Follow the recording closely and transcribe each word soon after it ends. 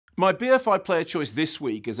My BFI Player choice this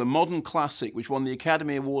week is a modern classic which won the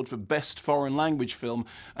Academy Award for Best Foreign Language Film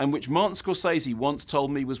and which Martin Scorsese once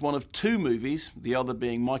told me was one of two movies, the other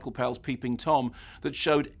being Michael Powell's Peeping Tom, that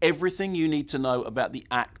showed everything you need to know about the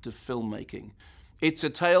act of filmmaking. It's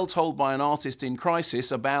a tale told by an artist in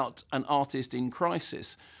crisis about an artist in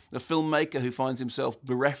crisis, a filmmaker who finds himself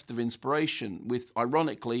bereft of inspiration with,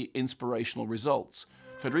 ironically, inspirational results.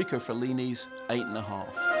 Federico Fellini's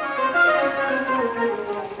 8½.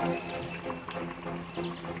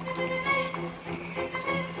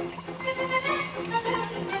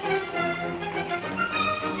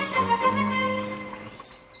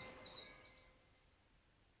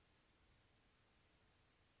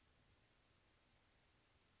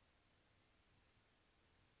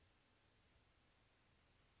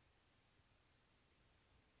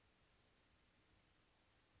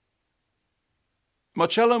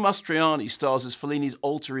 Marcello Mastroianni stars as Fellini's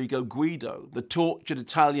alter ego Guido, the tortured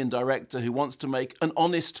Italian director who wants to make an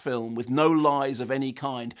honest film with no lies of any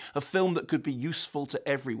kind, a film that could be useful to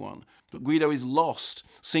everyone. But Guido is lost,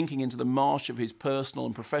 sinking into the marsh of his personal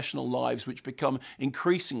and professional lives which become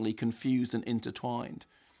increasingly confused and intertwined.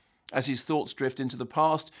 As his thoughts drift into the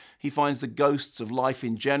past, he finds the ghosts of life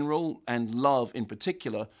in general, and love in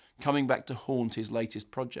particular, coming back to haunt his latest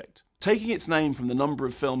project. Taking its name from the number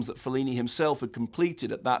of films that Fellini himself had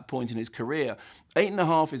completed at that point in his career,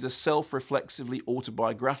 8½ is a self-reflexively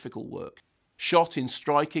autobiographical work. Shot in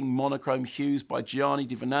striking monochrome hues by Gianni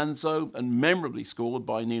Di Venanzo and memorably scored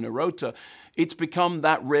by Nino Rota, it's become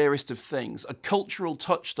that rarest of things, a cultural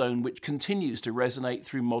touchstone which continues to resonate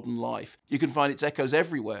through modern life. You can find its echoes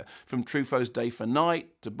everywhere, from Truffaut's Day for Night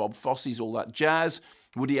to Bob Fosse's All That Jazz,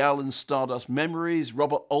 Woody Allen's Stardust Memories,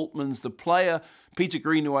 Robert Altman's The Player, Peter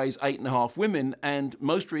Greenaway's 8½ Women, and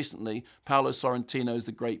most recently, Paolo Sorrentino's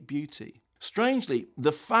The Great Beauty. Strangely,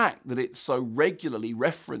 the fact that it's so regularly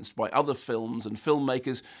referenced by other films and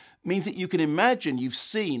filmmakers means that you can imagine you've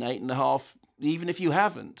seen 8½ even if you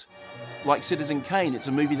haven't. Like Citizen Kane, it's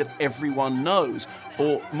a movie that everyone knows,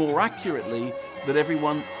 or more accurately, that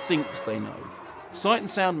everyone thinks they know. Sight and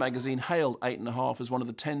Sound magazine hailed 8½ as one of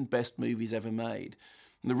the 10 best movies ever made.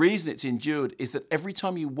 And the reason it's endured is that every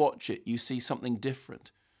time you watch it, you see something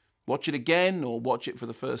different. Watch it again or watch it for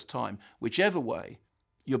the first time. Whichever way,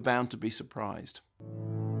 you're bound to be surprised.